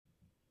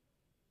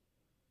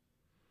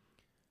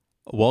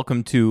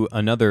Welcome to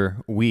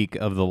another week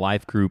of the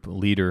Life Group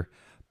Leader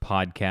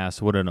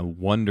Podcast. What a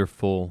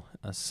wonderful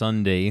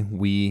Sunday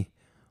we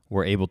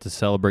were able to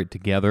celebrate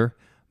together.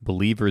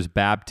 Believers'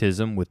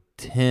 baptism with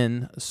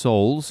 10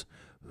 souls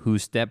who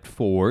stepped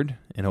forward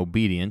in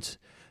obedience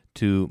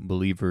to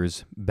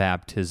believers'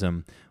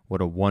 baptism.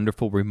 What a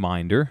wonderful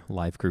reminder,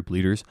 Life Group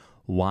leaders,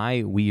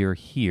 why we are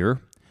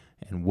here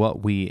and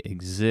what we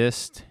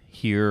exist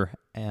here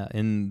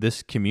in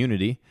this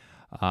community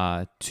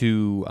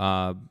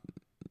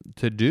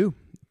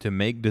to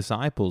make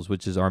disciples,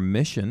 which is our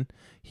mission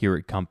here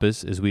at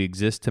Compass, is we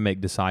exist to make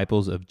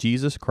disciples of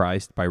Jesus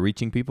Christ by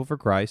reaching people for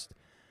Christ,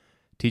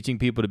 teaching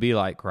people to be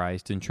like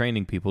Christ, and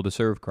training people to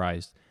serve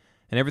Christ.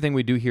 And everything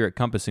we do here at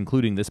Compass,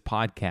 including this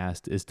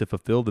podcast, is to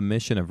fulfill the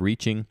mission of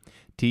reaching,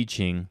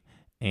 teaching,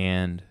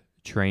 and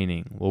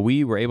training. Well,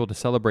 we were able to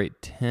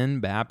celebrate 10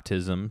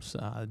 baptisms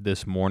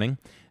this morning,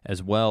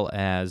 as well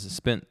as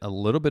spent a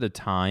little bit of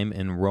time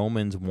in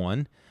Romans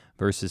 1,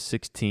 verses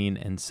 16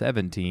 and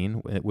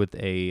 17, with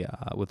a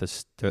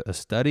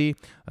study,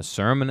 a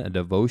sermon, a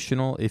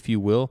devotional, if you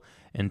will,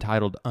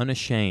 entitled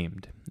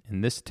Unashamed.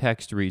 And this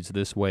text reads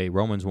this way,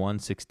 Romans 1,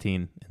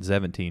 16 and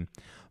 17.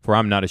 For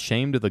I'm not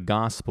ashamed of the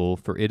gospel,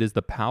 for it is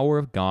the power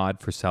of God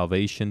for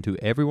salvation to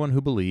everyone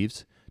who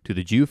believes, to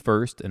the Jew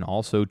first, and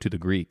also to the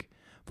Greek.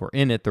 For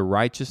in it the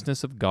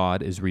righteousness of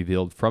God is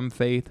revealed from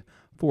faith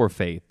for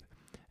faith.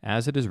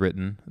 As it is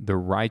written, the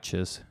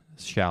righteous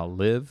shall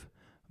live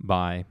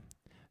by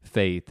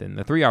faith. And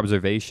the three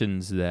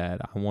observations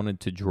that I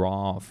wanted to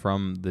draw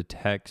from the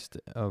text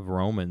of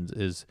Romans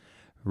is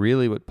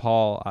really what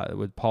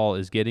Paul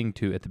is getting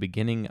to at the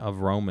beginning of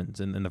Romans,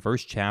 and in the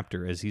first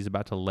chapter, as he's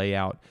about to lay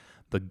out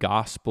the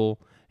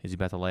gospel, as he's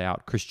about to lay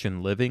out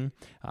Christian living.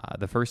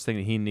 The first thing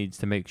that he needs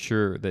to make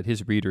sure that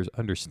his readers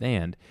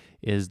understand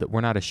is that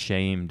we're not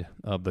ashamed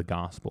of the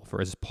gospel. For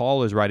as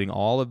Paul is writing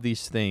all of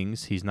these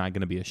things, he's not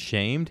going to be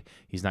ashamed.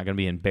 He's not going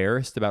to be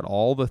embarrassed about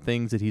all the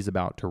things that he's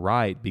about to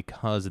write,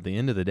 because at the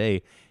end of the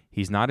day,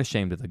 he's not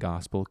ashamed of the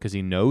gospel because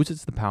he knows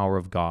it's the power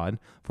of God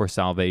for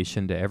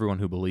salvation to everyone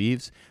who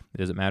believes. It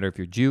doesn't matter if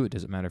you're Jew. It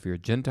doesn't matter if you're a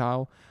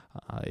Gentile.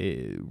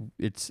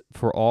 It's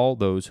for all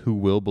those who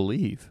will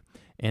believe.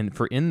 And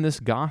for in this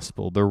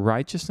gospel, the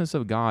righteousness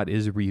of God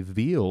is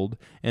revealed,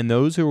 and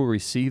those who will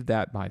receive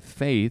that by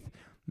faith,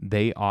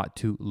 they ought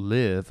to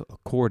live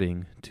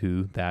according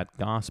to that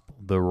gospel.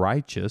 The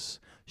righteous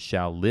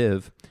shall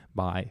live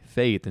by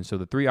faith. And so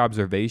the three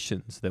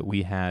observations that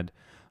we had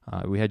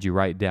you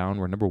write down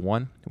were, number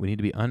one, we need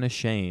to be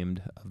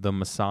unashamed of the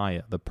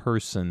Messiah, the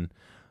person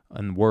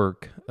and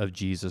work of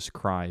Jesus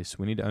Christ.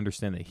 We need to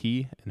understand that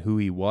he and who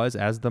he was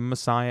as the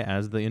Messiah,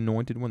 as the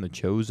anointed one, the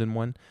chosen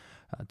one,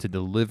 to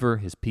deliver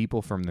his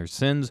people from their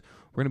sins.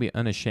 We're going to be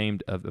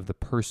unashamed of the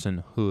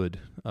personhood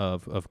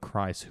of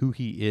Christ, who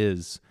he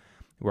is.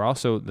 We're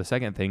also, the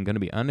second thing, going to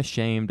be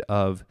unashamed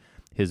of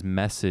his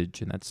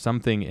message. And that's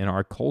something in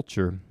our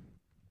culture,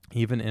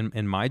 even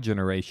in my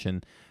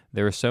generation.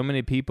 There are so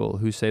many people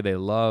who say they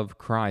love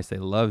Christ, they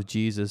love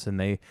Jesus, and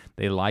they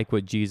like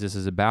what Jesus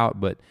is about,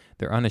 but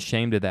they're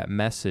unashamed of that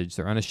message.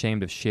 They're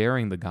unashamed of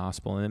sharing the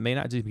gospel. And it may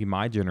not just be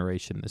my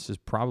generation. This is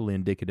probably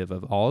indicative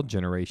of all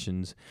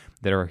generations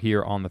that are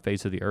here on the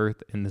face of the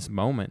earth in this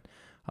moment.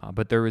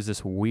 But there is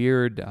this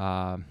weird,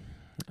 I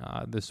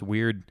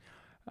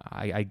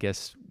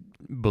guess,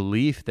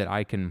 belief that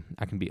I can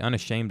be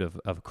unashamed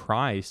of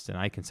Christ, and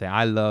I can say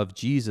I love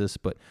Jesus,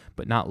 but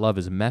not love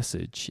his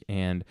message.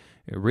 And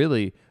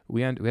really,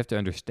 we have to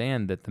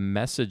understand that the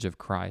message of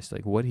Christ,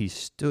 like what he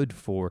stood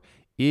for,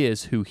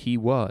 is who he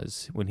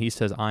was. When he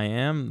says, I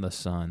am the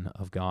Son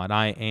of God,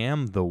 I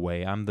am the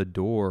way, I'm the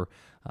door,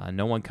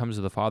 no one comes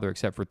to the Father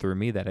except for through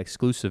me, that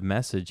exclusive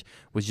message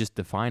was just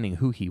defining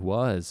who he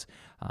was.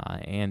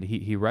 And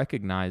he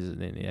recognizes,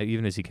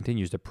 even as he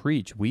continues to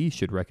preach, we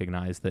should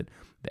recognize that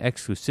the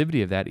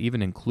exclusivity of that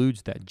even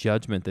includes that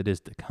judgment that is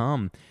to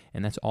come,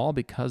 and that's all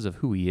because of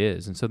who he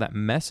is. And so that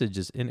message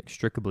is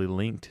inextricably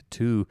linked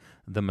to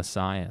the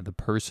Messiah, the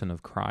person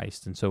of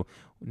Christ. And so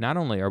not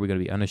only are we going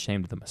to be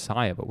unashamed of the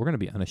Messiah, but we're going to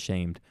be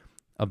unashamed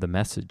of the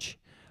message.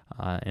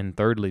 And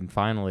thirdly and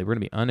finally, we're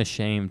going to be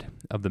unashamed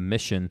of the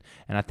mission.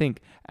 And I think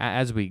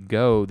as we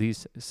go,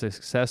 these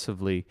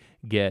successively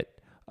get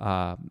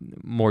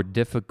more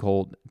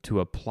difficult to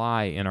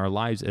apply in our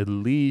lives, at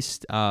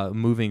least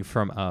moving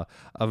from a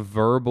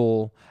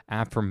verbal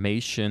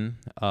affirmation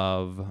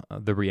of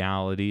the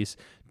realities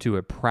to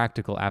a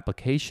practical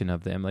application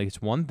of them. Like,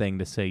 it's one thing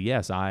to say,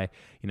 yes, I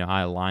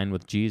align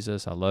with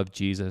Jesus, I love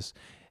Jesus.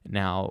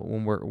 Now,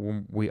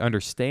 when we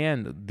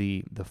understand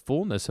the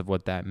fullness of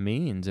what that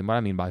means, and what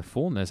I mean by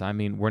fullness, I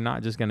mean we're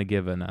not just going to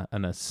give an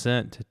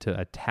assent to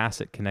a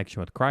tacit connection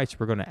with Christ.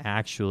 We're going to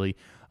actually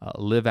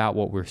live out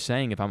what we're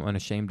saying. If I'm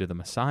unashamed of the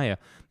Messiah,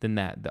 then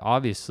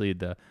obviously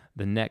the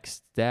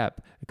next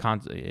step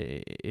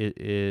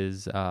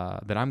is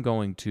that I'm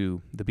going to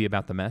be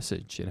about the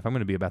message. And if I'm going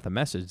to be about the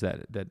message,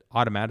 that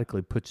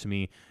automatically puts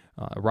me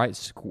right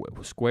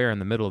square in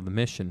the middle of the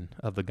mission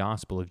of the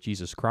gospel of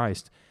Jesus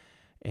Christ.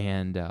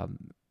 And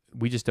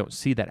we just don't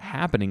see that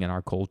happening in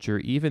our culture,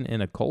 even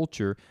in a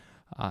culture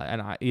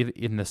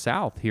In the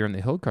South, here in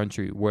the Hill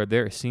Country, where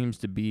there seems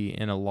to be,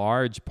 in a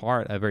large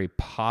part, a very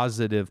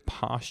positive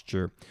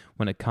posture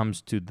when it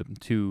comes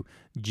to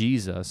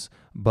Jesus,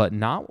 but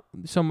not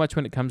so much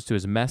when it comes to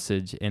his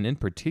message, and in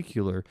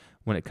particular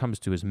when it comes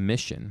to his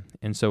mission.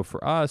 And so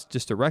for us,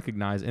 just to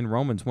recognize in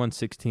Romans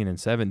 1:16 and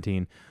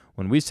 17,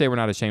 when we say we're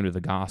not ashamed of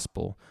the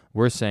gospel,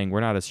 we're saying we're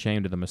not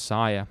ashamed of the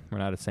Messiah, we're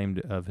not ashamed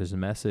of his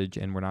message,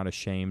 and we're not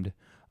ashamed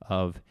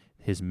of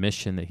his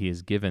mission that he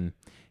has given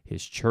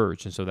his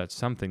church. And so that's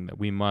something that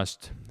we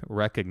must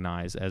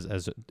recognize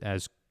as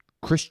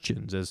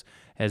Christians,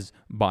 as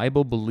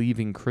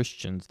Bible-believing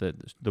Christians, that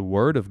the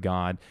Word of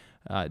God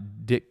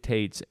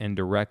dictates and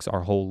directs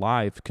our whole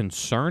life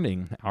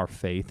concerning our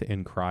faith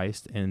in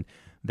Christ, and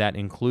that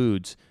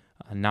includes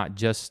not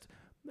just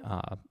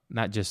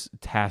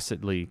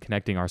tacitly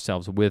connecting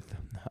ourselves with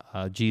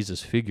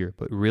Jesus' figure,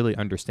 but really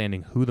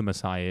understanding who the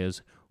Messiah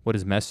is, what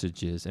his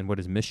message is, and what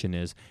his mission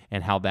is,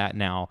 and how that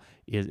now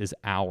is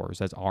ours.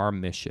 That's our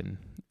mission,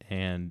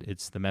 and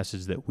it's the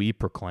message that we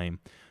proclaim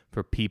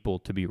for people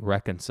to be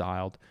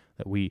reconciled,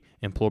 that we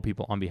implore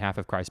people on behalf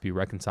of Christ to be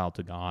reconciled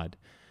to God.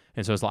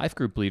 And so as life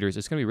group leaders,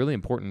 it's going to be really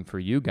important for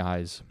you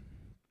guys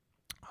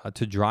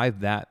to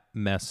drive that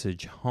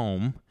message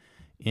home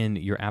in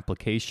your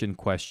application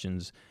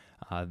questions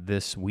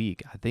this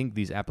week. I think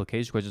these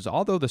application questions,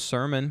 although the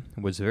sermon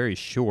was very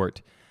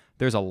short,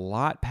 there's a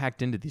lot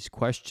packed into these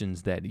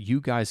questions that you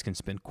guys can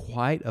spend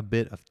quite a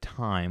bit of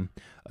time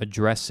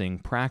addressing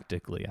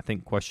practically. I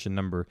think question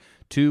number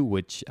 2,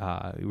 which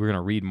we're going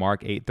to read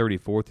Mark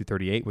 8:34 through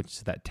 38, which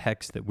is that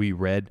text that we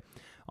read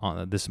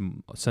on this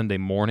Sunday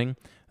morning,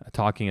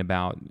 talking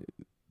about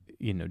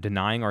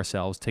denying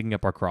ourselves, taking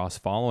up our cross,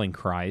 following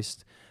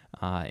Christ.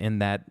 And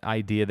that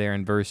idea there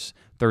in verse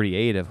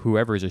 38 of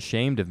whoever is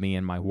ashamed of me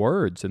and my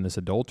words in this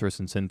adulterous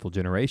and sinful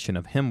generation,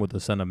 of him will the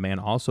Son of Man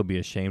also be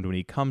ashamed when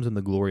he comes in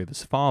the glory of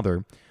his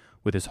Father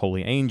with his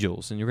holy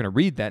angels. And you're going to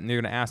read that, and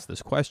you're going to ask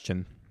this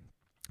question.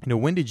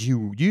 When did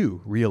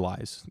you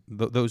realize,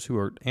 those who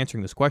are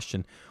answering this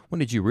question, when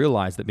did you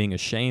realize that being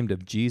ashamed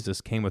of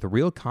Jesus came with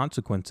real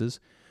consequences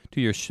to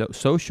your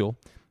social,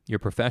 your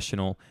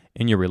professional,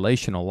 and your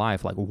relational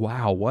life? Like,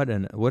 wow, what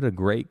a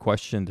great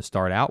question to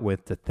start out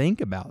with, to think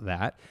about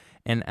that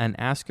and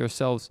ask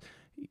yourselves,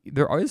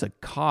 there is a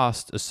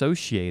cost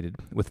associated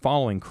with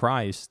following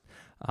Christ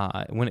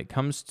when it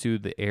comes to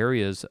the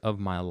areas of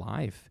my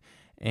life.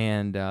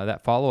 And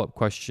that follow-up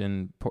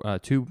question,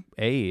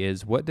 2A,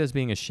 is what does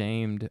being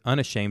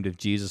unashamed of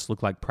Jesus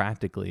look like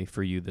practically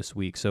for you this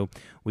week? So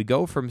we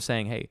go from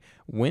saying, hey,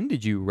 when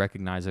did you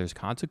recognize there's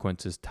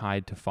consequences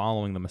tied to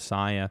following the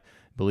Messiah,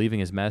 believing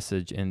his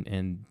message,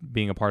 and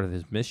being a part of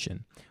his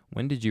mission?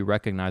 When did you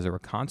recognize there were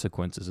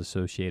consequences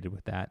associated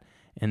with that?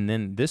 And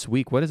then this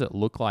week, what does it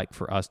look like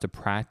for us to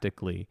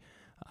practically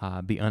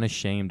be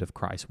unashamed of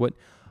Christ?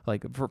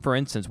 For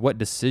instance, what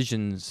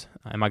decisions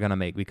am I going to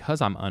make because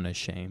I'm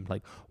unashamed?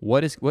 Like,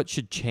 what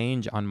should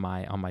change on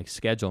my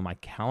schedule, my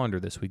calendar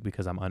this week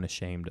because I'm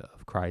unashamed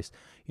of Christ?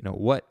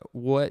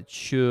 What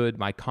should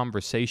my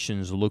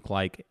conversations look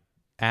like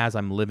as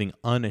I'm living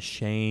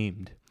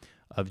unashamed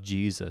of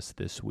Jesus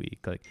this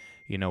week? Like,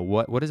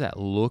 what does that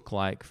look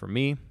like for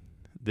me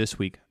this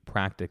week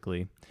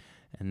practically?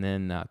 And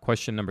then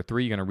question number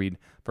 3, you're going to read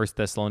 1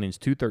 Thessalonians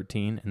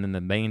 2:13, and then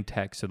the main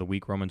text of the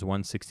week, Romans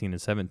 1:16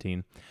 and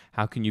 17.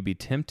 How can you be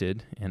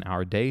tempted in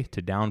our day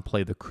to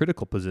downplay the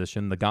critical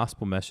position the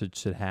gospel message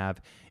should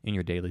have in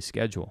your daily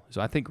schedule?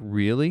 So I think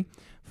really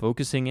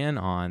focusing in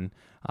on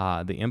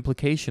the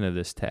implication of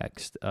this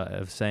text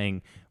of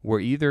saying we're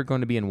either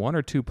going to be in one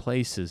or two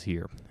places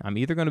here. I'm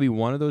either going to be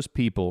one of those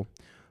people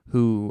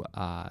who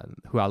I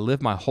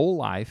live my whole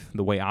life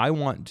the way I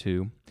want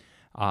to,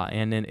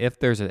 and then if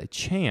there's a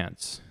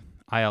chance,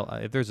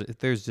 if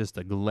there's just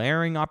a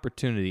glaring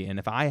opportunity, and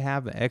if I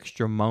have an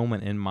extra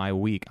moment in my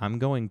week, I'm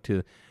going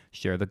to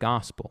share the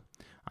gospel.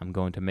 I'm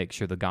going to make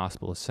sure the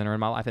gospel is center in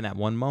my life in that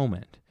one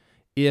moment.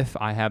 If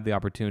I have the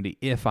opportunity,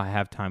 if I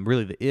have time,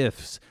 really the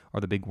ifs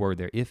are the big word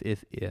there,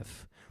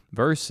 if,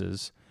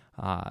 versus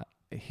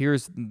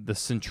here's the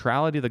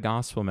centrality of the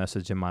gospel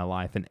message in my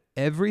life, and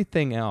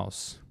everything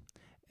else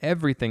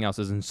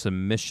is in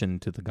submission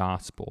to the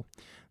gospel.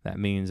 That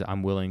means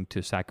I'm willing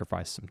to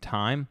sacrifice some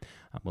time.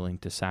 I'm willing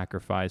to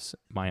sacrifice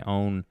my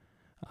own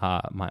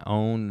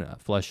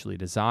fleshly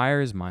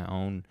desires, my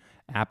own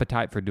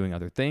appetite for doing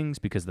other things,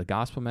 because the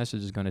gospel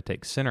message is going to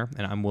take center,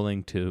 and I'm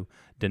willing to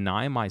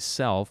deny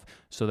myself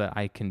so that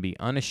I can be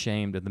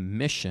unashamed of the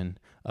mission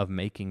of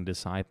making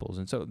disciples.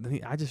 And so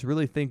I just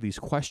really think these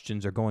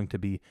questions are going to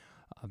be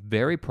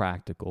very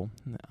practical.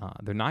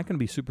 They're not going to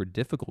be super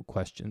difficult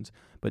questions,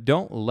 but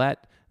don't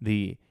let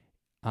the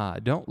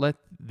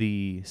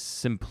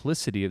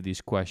simplicity of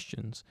these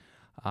questions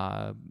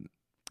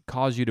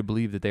cause you to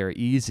believe that they are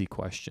easy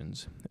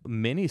questions.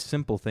 Many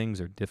simple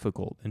things are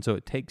difficult, and so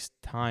it takes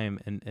time,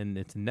 and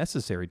it's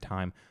necessary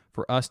time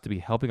for us to be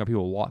helping our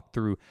people walk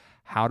through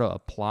how to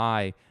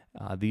apply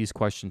these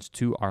questions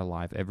to our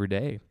life every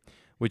day.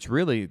 which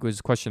really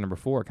was question number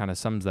 4, kind of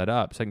sums that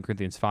up. 2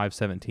 Corinthians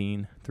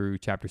 5:17 through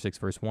chapter 6,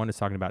 verse 1 is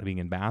talking about being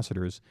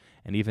ambassadors,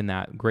 and even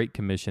that Great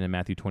Commission in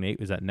Matthew 28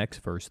 was that next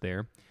verse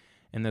there.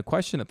 And the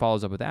question that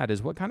follows up with that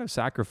is, what kind of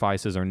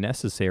sacrifices are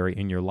necessary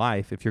in your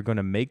life if you're going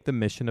to make the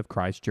mission of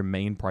Christ your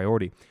main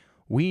priority?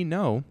 We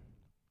know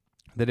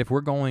that if we're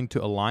going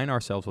to align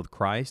ourselves with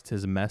Christ,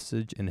 his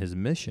message, and his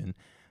mission,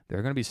 there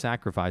are going to be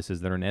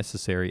sacrifices that are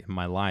necessary in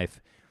my life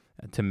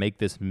to make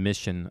this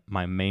mission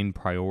my main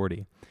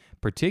priority,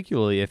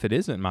 particularly if it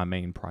isn't my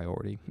main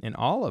priority. And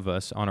all of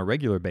us on a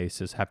regular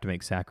basis have to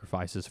make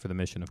sacrifices for the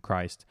mission of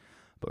Christ,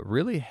 but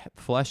really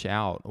flesh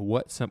out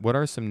what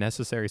are some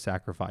necessary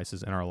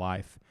sacrifices in our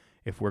life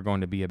if we're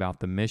going to be about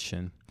the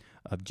mission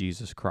of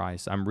Jesus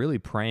Christ. I'm really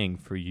praying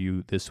for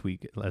you this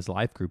week as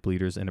life group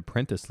leaders and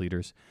apprentice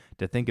leaders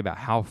to think about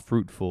how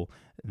fruitful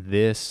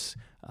this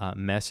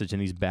message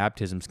and these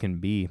baptisms can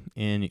be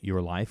in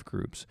your life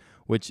groups,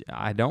 which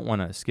I don't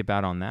want to skip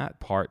out on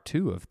that part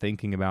too of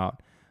thinking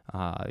about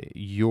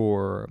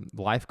your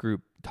life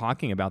group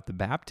talking about the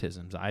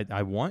baptisms.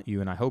 I want you,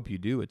 and I hope you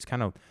do. It's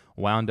kind of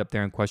wound up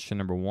there in question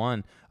number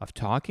 1 of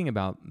talking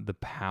about the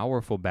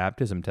powerful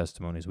baptism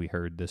testimonies we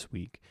heard this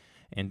week.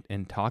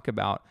 And talk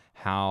about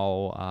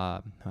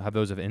how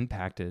those have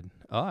impacted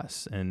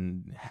us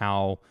and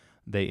how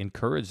they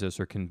encouraged us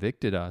or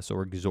convicted us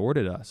or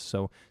exhorted us.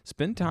 So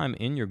spend time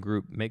in your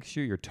group. Make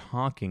sure you're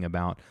talking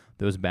about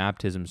those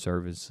baptism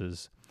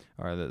services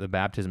or the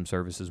baptism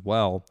service as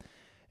well.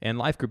 And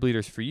life group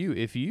leaders, for you,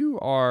 if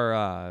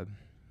you're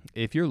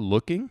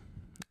looking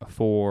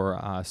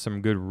for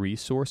some good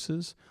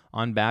resources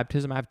on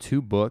baptism, I have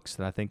 2 books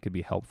that I think could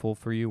be helpful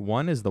for you.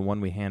 One is the one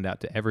we hand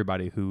out to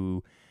everybody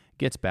who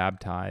gets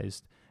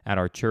baptized at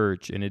our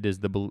church, and it is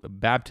the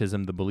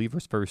Baptism, the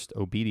Believer's First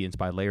Obedience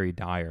by Larry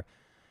Dyer.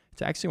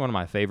 It's actually one of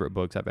my favorite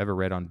books I've ever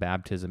read on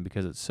baptism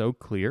because it's so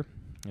clear,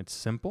 it's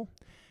simple,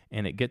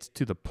 and it gets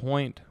to the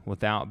point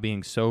without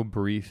being so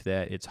brief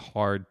that it's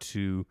hard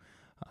to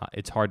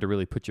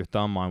really put your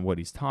thumb on what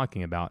he's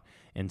talking about.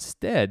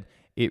 Instead,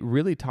 it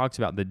really talks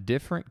about the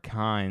different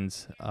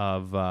kinds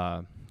of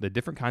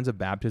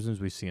baptisms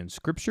we see in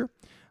Scripture,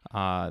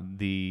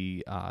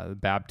 the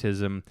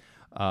baptism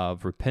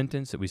of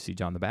repentance that we see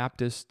John the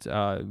Baptist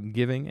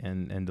giving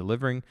and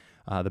delivering.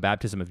 The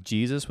baptism of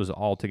Jesus was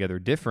altogether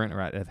different,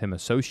 right, of him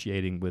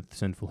associating with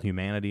sinful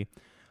humanity.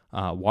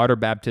 Water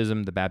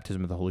baptism, the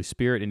baptism of the Holy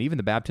Spirit, and even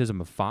the baptism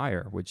of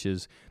fire, which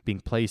is being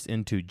placed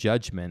into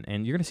judgment.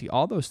 And you're going to see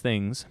all those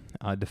things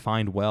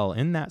defined well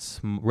in that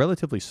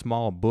relatively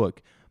small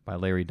book by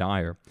Larry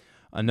Dyer.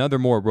 Another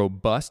more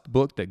robust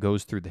book that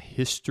goes through the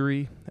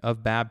history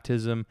of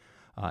baptism,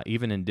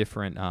 even in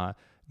different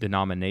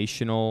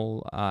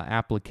denominational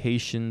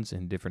applications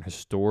and different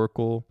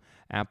historical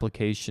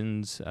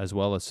applications, as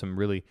well as some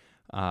really,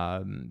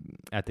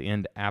 at the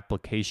end,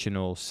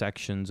 applicational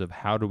sections of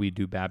how do we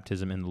do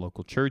baptism in the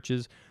local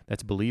churches.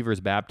 That's Believer's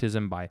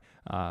Baptism by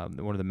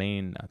one of the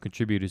main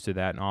contributors to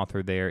that, and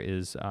author there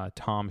is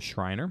Tom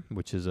Schreiner,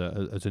 which is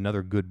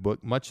another good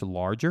book, much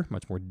larger,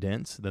 much more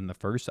dense than the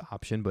first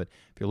option, but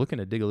if you're looking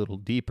to dig a little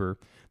deeper,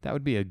 that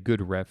would be a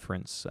good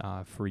reference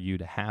for you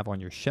to have on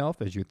your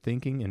shelf as you're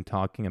thinking and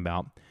talking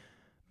about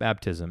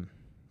baptism.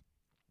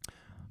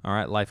 All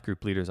right, life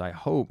group leaders, I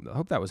hope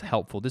that was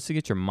helpful just to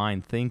get your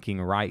mind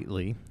thinking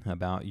rightly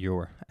about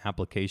your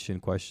application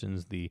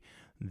questions,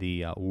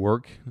 the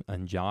work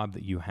and job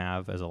that you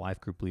have as a life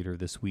group leader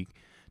this week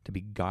to be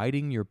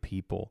guiding your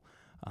people.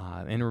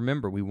 And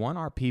remember, we want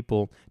our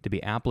people to be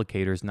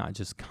applicators, not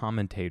just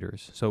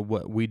commentators. So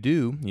what we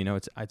do,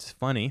 it's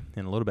funny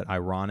and a little bit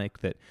ironic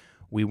that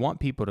we want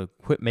people to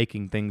quit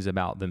making things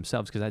about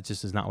themselves because that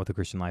just is not what the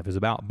Christian life is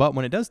about. But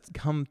when it does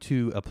come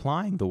to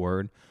applying the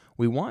word,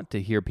 we want to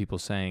hear people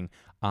saying,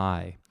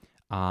 I,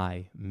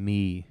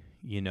 me.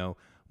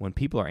 When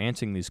people are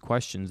answering these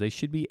questions, they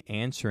should be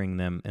answering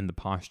them in the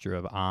posture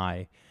of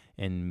I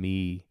and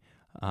me,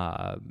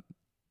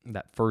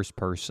 that first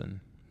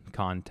person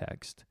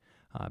context.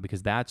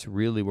 Because that's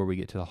really where we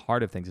get to the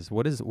heart of things is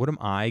what am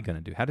I going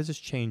to do? How does this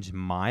change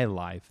my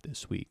life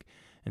this week?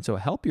 And so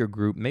help your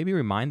group, maybe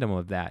remind them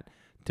of that,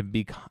 to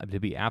be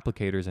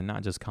applicators and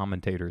not just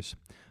commentators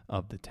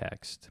of the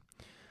text.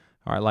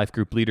 All right, life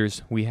group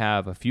leaders, we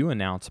have a few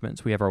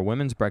announcements. We have our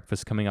women's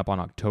breakfast coming up on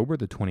October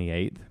the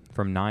 28th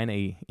from 9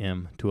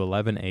 a.m. to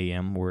 11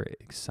 a.m. We're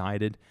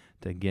excited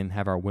to, again,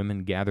 have our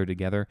women gather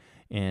together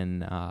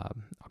in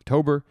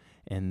October.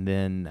 And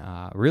then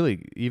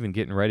really even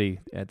getting ready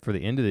for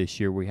the end of this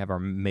year, we have our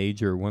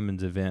major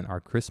women's event, our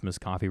Christmas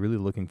coffee. Really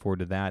looking forward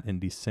to that in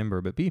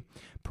December. But be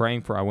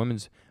praying for our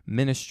women's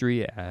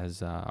ministry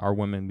as our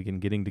women begin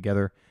getting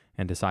together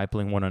and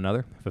discipling one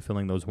another,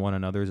 fulfilling those one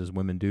another's as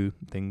women do.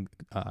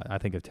 I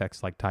think of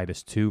texts like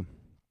Titus 2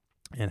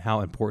 and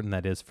how important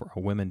that is for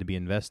our women to be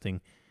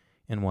investing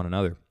in one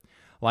another.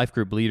 Life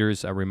group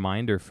leaders, a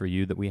reminder for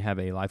you that we have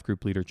a life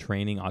group leader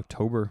training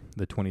October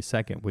the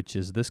 22nd, which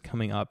is this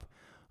coming up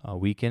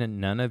weekend,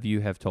 and none of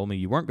you have told me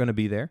you weren't going to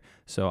be there,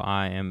 so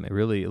I am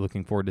really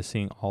looking forward to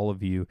seeing all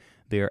of you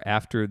there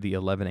after the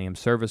 11 a.m.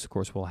 service. Of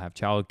course, we'll have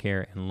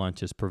childcare and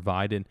lunches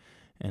provided,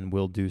 and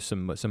we'll do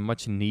some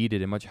much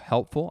needed and much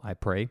helpful, I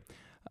pray,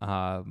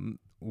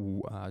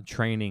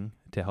 training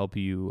to help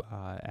you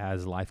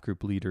as life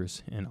group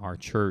leaders in our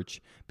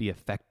church be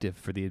effective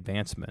for the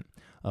advancement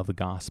of the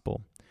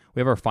gospel. We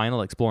have our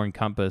final Exploring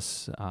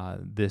Compass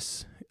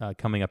this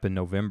coming up in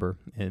November,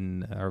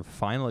 in our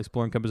final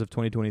Exploring Compass of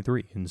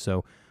 2023. And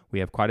so we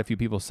have quite a few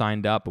people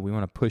signed up, but we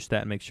want to push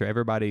that and make sure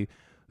everybody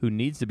who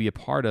needs to be a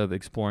part of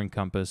Exploring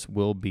Compass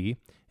will be.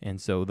 And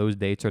so those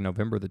dates are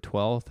November the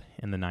 12th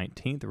and the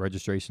 19th. The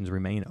registrations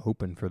remain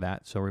open for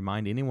that. So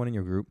remind anyone in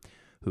your group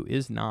who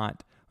is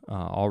not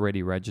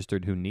already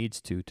registered, who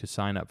needs to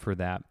sign up for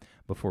that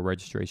before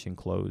registration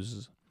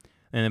closes.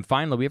 And then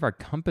finally, we have our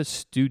Compass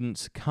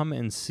Students Come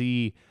and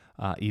See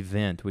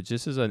event, which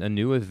this is a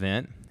new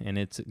event, and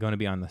it's going to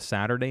be on the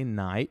Saturday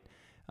night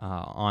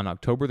on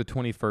October the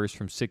 21st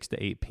from 6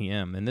 to 8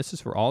 p.m. And this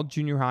is for all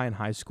junior high and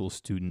high school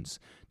students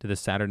to the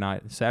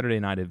Saturday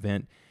night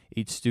event.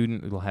 Each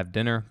student will have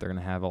dinner. They're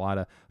going to have a lot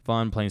of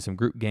fun playing some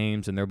group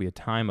games, and there'll be a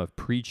time of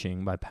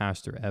preaching by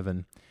Pastor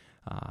Evan.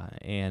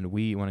 And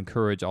we want to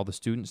encourage all the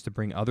students to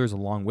bring others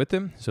along with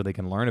them so they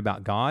can learn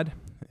about God,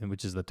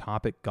 which is the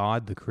topic,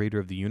 God, the creator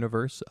of the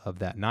universe, of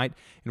that night.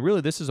 And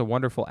really, this is a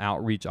wonderful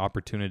outreach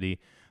opportunity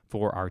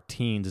for our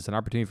teens. It's an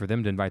opportunity for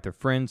them to invite their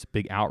friends,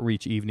 big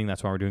outreach evening.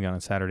 That's why we're doing it on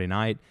a Saturday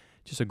night.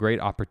 Just a great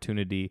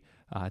opportunity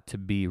to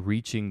be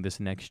reaching this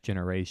next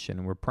generation.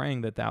 And we're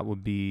praying that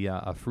would be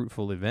a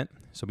fruitful event.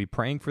 So be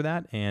praying for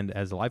that. And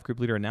as a life group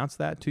leader, announce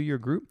that to your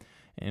group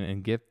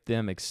and get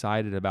them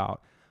excited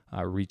about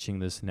reaching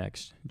this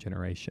next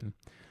generation.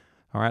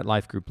 All right,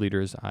 life group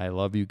leaders, I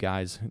love you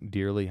guys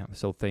dearly. I'm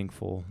so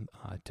thankful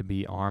to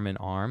be arm in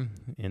arm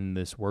in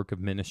this work of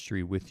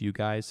ministry with you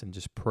guys, and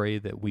just pray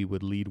that we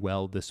would lead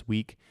well this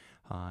week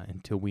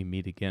until we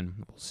meet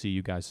again. We'll see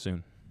you guys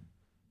soon.